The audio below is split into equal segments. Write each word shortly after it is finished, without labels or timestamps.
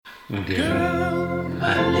Girl,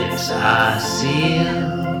 my lips are sealed.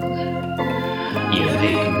 You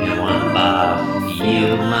make me want barf.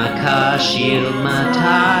 Yield my car, shield my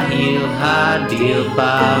tie, heel, high deal,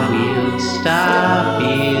 bar wheel, stop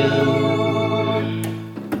you.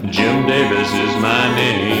 Jim Davis is my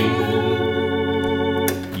name.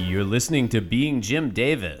 You're listening to Being Jim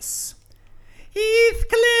Davis.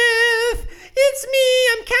 Heathcliff, it's me,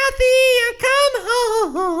 I'm Kathy, I come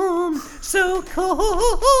home. So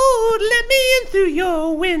cold, let me in through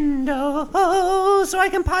your window so I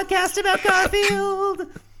can podcast about Garfield.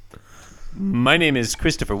 My name is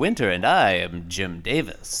Christopher Winter, and I am Jim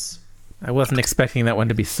Davis. I wasn't expecting that one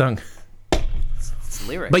to be sung. It's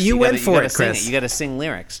lyrics. But you went for it, Chris. You got to sing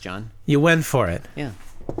lyrics, John. You went for it. Yeah.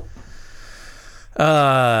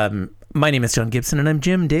 My name is John Gibson, and I'm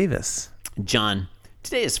Jim Davis. John,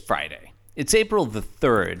 today is Friday. It's April the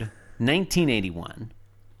 3rd, 1981,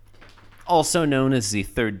 also known as the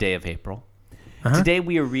 3rd day of April. Today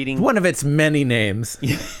we are reading... One of its many names.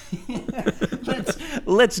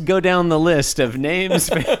 Let's go down the list of names.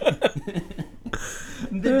 The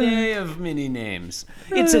day of many names.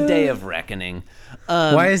 It's a day of reckoning.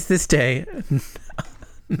 Why is this day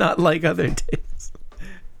not like other days?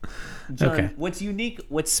 John, Okay. what's unique,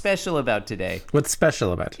 what's special about today What's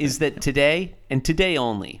special about it? is that today, and today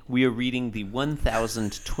only, we are reading the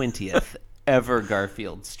 1020th ever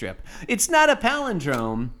Garfield strip. It's not a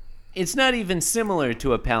palindrome. It's not even similar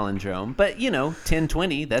to a palindrome, but,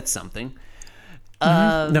 1020, that's something.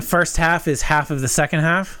 The first half is half of the second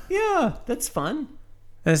half. Yeah, that's fun.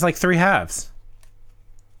 There's like three halves.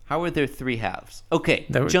 How are there three halves? Okay,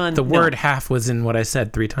 The John. word no, half was in what I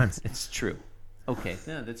said 3 times. It's true. Okay,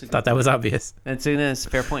 no, that's a good Thought that was obvious. That's a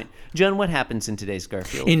fair point. John, what happens in today's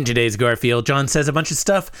Garfield? In today's Garfield, John says a bunch of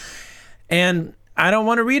stuff, and I don't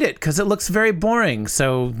want to read it because it looks very boring.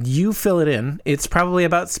 So you fill it in. It's probably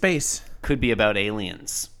about space. Could be about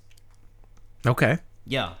aliens. Okay.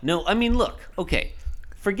 Yeah. No, I mean, look. Okay,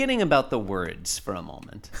 forgetting about the words for a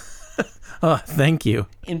moment. Oh, thank you.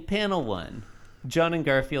 In panel 1, John and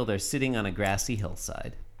Garfield are sitting on a grassy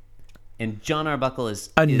hillside, and John Arbuckle is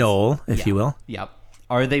A knoll, if you will. Yep.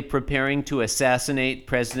 Are they preparing to assassinate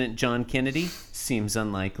President John Kennedy? Seems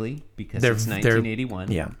unlikely because it's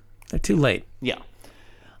 1981. Yeah, they're too late. Yeah.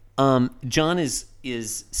 John is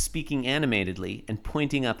speaking animatedly and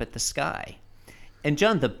pointing up at the sky. And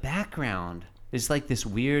John, the background is like this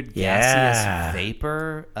weird gaseous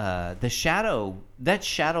vapor. That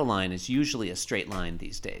shadow line is usually a straight line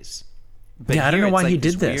these days. But Yeah, I don't here know it's why he like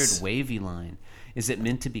did this this. weird wavy line. Is it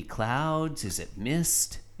meant to be clouds? Is it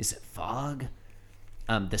mist? Is it fog?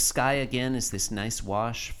 The sky again is this nice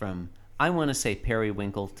wash from, I want to say,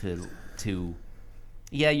 periwinkle to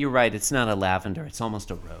yeah, you're right. It's not a lavender. It's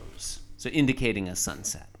almost a rose. So indicating a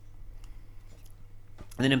sunset.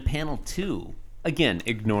 And then in panel 2, again,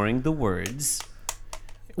 ignoring the words.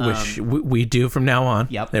 Which we do from now on.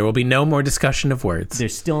 Yep. There will be no more discussion of words. They're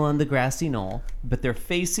still on the grassy knoll, but they're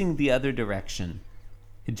facing the other direction.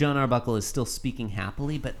 John Arbuckle is still speaking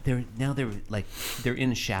happily, but they're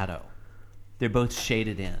in shadow. They're both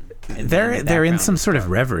shaded in. And They're in background some is sort of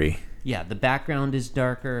darker. reverie. Yeah, the background is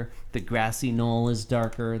darker. The grassy knoll is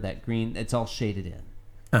darker. That green, it's all shaded in.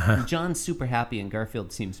 And John's super happy, and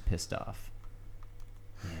Garfield seems pissed off.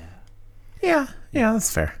 Yeah,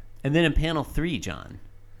 that's fair. And then in panel 3, John,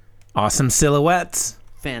 Awesome silhouettes.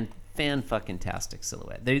 fan-fucking-tastic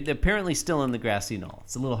silhouette. They're apparently still in the grassy knoll.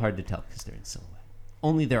 It's a little hard to tell because they're in silhouette.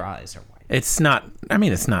 Only their eyes are white. It's not.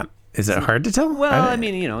 Is it hard to tell? Well, I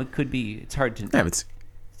mean, it could be. It's hard to. Yeah, it's.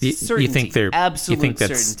 You Certainty, think they're absolute you think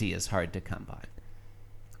that's, certainty is hard to come by.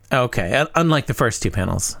 Okay, unlike the first 2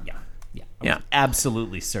 panels. Yeah.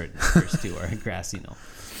 Absolutely certain the first 2 are a grassy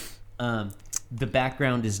knoll. The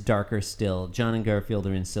background is darker still. John and Garfield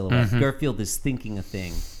are in silhouette. Garfield is thinking a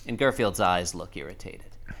thing, and Garfield's eyes look irritated.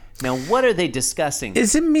 Now, what are they discussing?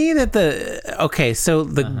 Is it me that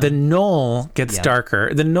the knoll gets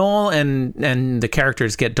darker? The knoll and the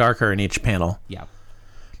characters get darker in each panel. Yeah.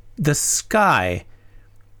 The sky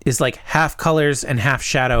is like half colors and half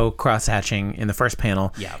shadow cross-hatching in the first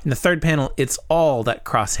panel. Yeah. In the third panel, it's all that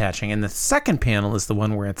cross-hatching. And the second panel is the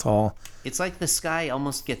one where it's all It's like the sky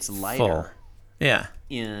almost gets lighter full. Yeah.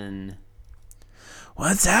 in...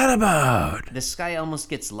 What's that about? The sky almost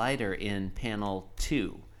gets lighter in panel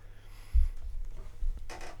 2.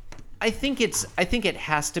 I think it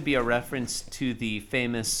has to be a reference to the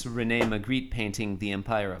famous Rene Magritte painting, The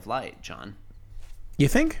Empire of Light, John. You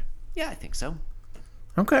think? Yeah, I think so.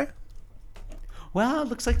 Okay. Well, it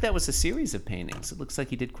looks like that was a series of paintings. It looks like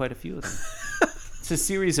he did quite a few of them. It's a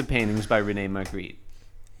series of paintings by Rene Magritte.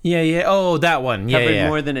 Yeah. Oh, that one. Yeah, Covered yeah.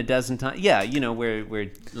 more than a dozen times. Yeah, you know, where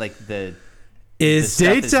like the It's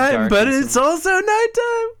stuff is daytime, dark but and it's also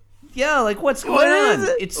nighttime. yeah, like what's going What on? is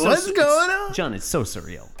it? It's so, What's it's- going on? John, it's so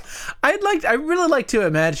surreal. I really like to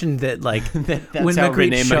imagine that, like, That's when how Magritte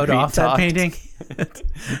Rene showed Magritte off that talked. painting,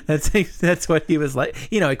 that's what he was like,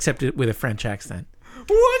 except with a French accent.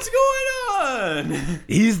 What's going on?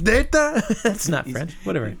 Is daytime? That's not French.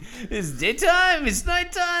 Whatever. It's daytime. It's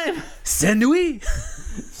nighttime. C'est nuit.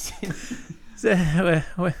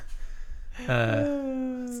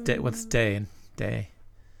 What's day and day?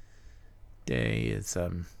 Day is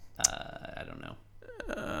I don't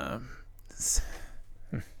know.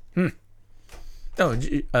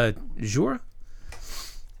 jour.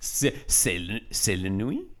 C'est la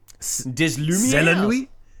nuit. Des lumières. C'est la nuit.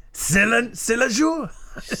 C'est la jour.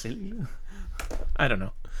 C'est la- I don't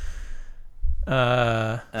know.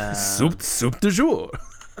 Soup de jour.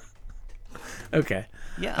 Okay.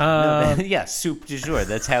 Yeah, no, yeah, soup du jour.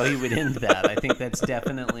 That's how he would end that. I think that's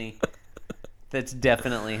definitely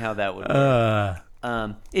how that would work.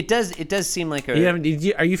 It does seem like a.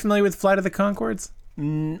 Are you familiar with Flight of the Conchords?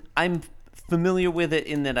 I'm familiar with it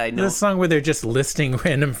in that I know The song where they're just listing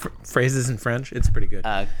random phrases in French. It's pretty good.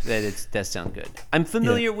 that it does sound good. I'm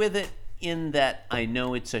familiar with it in that I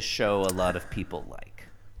know it's a show a lot of people like,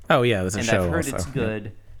 Oh yeah, it was a and show. I've heard also. it's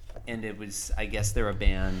good. And it was, I guess they're a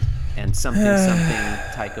band, and something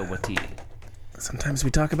Taika Waititi. Sometimes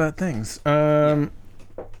we talk about things.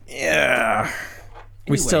 Yeah.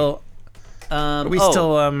 We Anyway. still.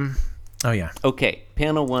 Oh yeah. Okay,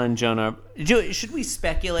 panel one, John. Should we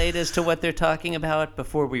speculate as to what they're talking about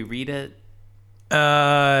before we read it?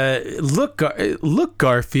 Look,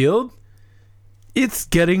 Garfield. It's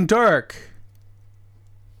getting dark.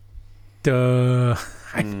 Duh.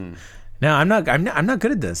 No, I'm not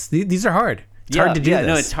good at this. These are hard. It's hard to do this.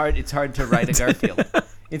 No, it's hard. It's hard to write a Garfield.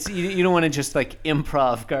 It's you don't want to just like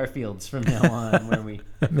improv Garfields from now on, where we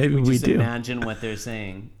Maybe we just do. imagine what they're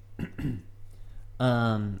saying.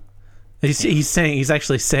 He's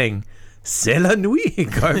actually saying, "C'est la nuit,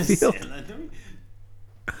 Garfield."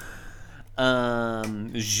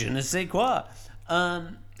 Je ne sais quoi.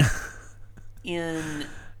 In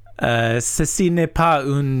Ceci n'est pas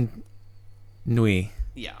une nuit.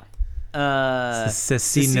 yeah.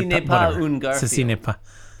 Ceci Ceci n'est pas whatever. un Garfield. Ceci n'est pas.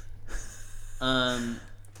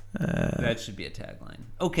 That should be a tagline.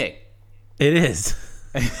 Okay. It is.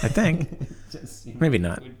 I think. Maybe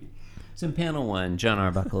not. So in panel one, John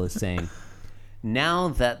Arbuckle is saying, now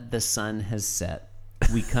that the sun has set,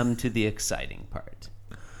 we come to the exciting part.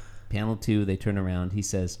 Panel two, they turn around. He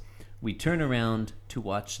says, we turn around to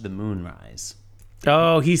watch the moon rise.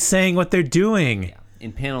 Oh, he's saying what they're doing. Yeah.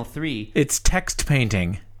 In panel three, It's text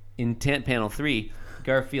painting. in panel three,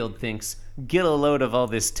 Garfield thinks, get a load of all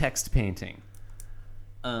this text painting.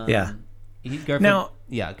 Yeah. Garfield, Now-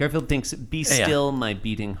 Garfield thinks, be Yeah. still my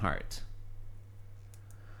beating heart.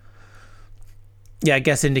 Yeah, I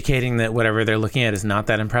guess indicating that whatever they're looking at is not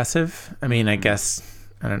that impressive. I mean, I guess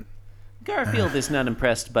I don't. Garfield is not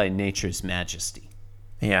impressed by nature's majesty.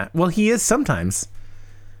 Yeah. Well, he is sometimes.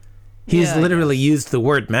 He's Yeah, I literally used the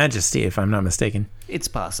word majesty, if I'm not mistaken. It's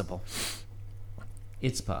possible.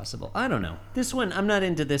 It's possible. I don't know. This one, I'm not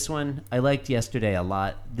into this one. I liked yesterday a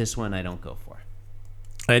lot. This one, I don't go for.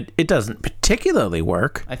 It doesn't particularly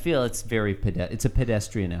work. I feel it's very it's a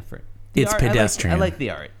pedestrian effort. It's pedestrian. I like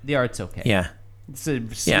the art. The art's okay. Yeah. It's a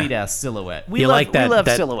sweet ass silhouette. We You love, like that- we love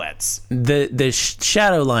that- silhouettes. The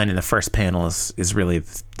shadow line in the first panel is really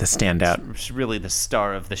the standout. It's really the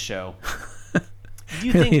star of the show. Do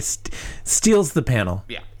you Really think? steals the panel.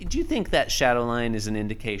 Yeah. Do you think that shadow line is an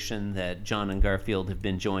indication that John and Garfield have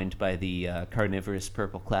been joined by the carnivorous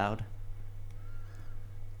purple cloud?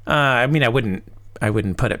 I mean, I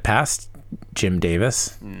wouldn't put it past Jim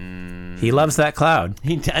Davis. He loves that cloud.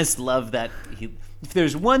 He does love that. If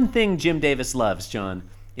there's one thing Jim Davis loves, John,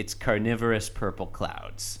 it's carnivorous purple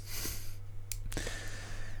clouds.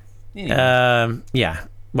 Anyway, Yeah.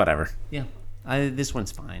 Whatever. yeah, this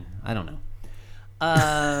one's fine. I don't know.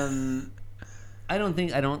 I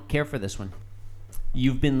don't care for this one.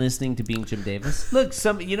 You've been listening to Being Jim Davis. Look,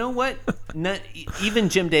 you know what? Even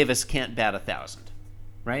Jim Davis can't bat 1,000,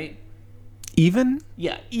 right? Even?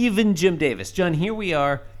 Yeah, even Jim Davis. John, here we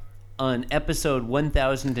are on episode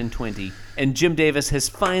 1020, and Jim Davis has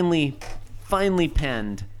finally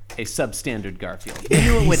penned a substandard Garfield. We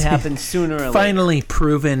knew it would happen sooner or later. Finally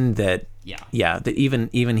proven that. Yeah. That even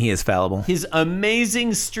he is fallible. His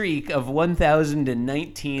amazing streak of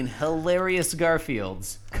 1,019 hilarious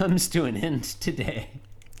Garfields comes to an end today.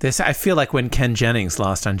 I feel like when Ken Jennings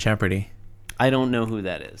lost on Jeopardy. I don't know who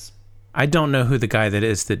that is. I don't know who the guy that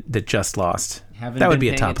is that just lost. Haven't That would been be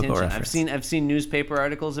a paying topical attention. reference. I've seen newspaper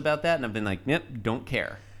articles about that, and I've been like, yep, don't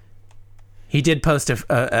care. He did post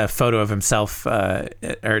a photo of himself,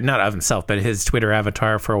 or not of himself, but his Twitter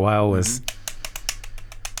avatar for a while was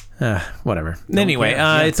whatever. Anyway,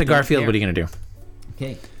 care. it's a Don't Garfield. care. What are you gonna do?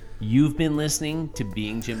 Okay. You've been listening to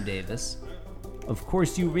Being Jim Davis. Of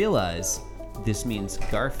course, you realize this means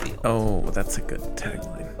Garfield. Oh, that's a good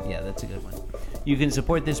tagline. Yeah, that's a good one. You can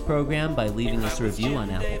support this program by leaving us a review on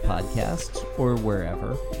Apple Podcasts or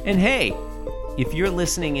wherever. And hey, if you're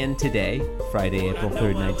listening in today, Friday, April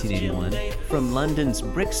 3rd, 1981, from London's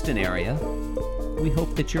Brixton area, we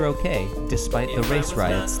hope that you're okay, despite the race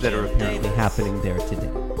riots that are apparently happening there today.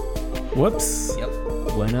 Whoops. Yep.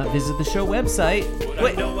 Why not visit the show website?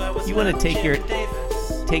 Wait, you want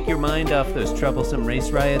to take your mind off those troublesome race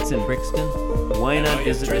riots in Brixton? Why not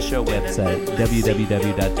visit the show website,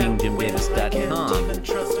 www.beingjimdavis.com,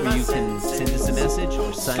 where you can send us a message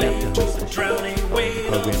or sign up to host the show. Follow the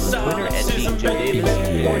program on Twitter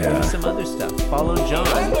 @beingjimdavis, or do some other stuff. Follow John.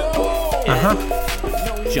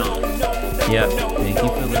 John. Yeah. Thank you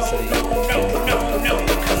for listening.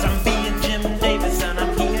 Cause I'm being Jim Davis and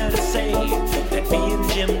I'm here to say that being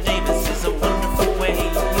Jim Davis is a wonderful way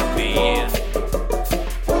to be.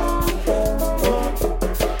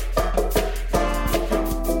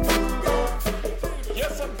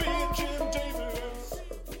 Yes, I'm being Jim Davis.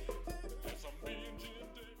 Yes, I'm being Jim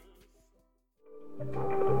Davis.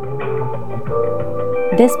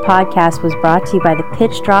 This podcast was brought to you by the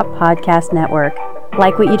Pitch Drop Podcast Network.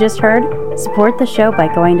 Like what you just heard? Support the show by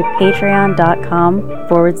going to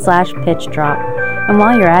patreon.com/pitchdrop. And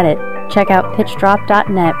while you're at it, check out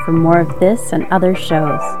pitchdrop.net for more of this and other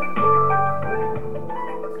shows.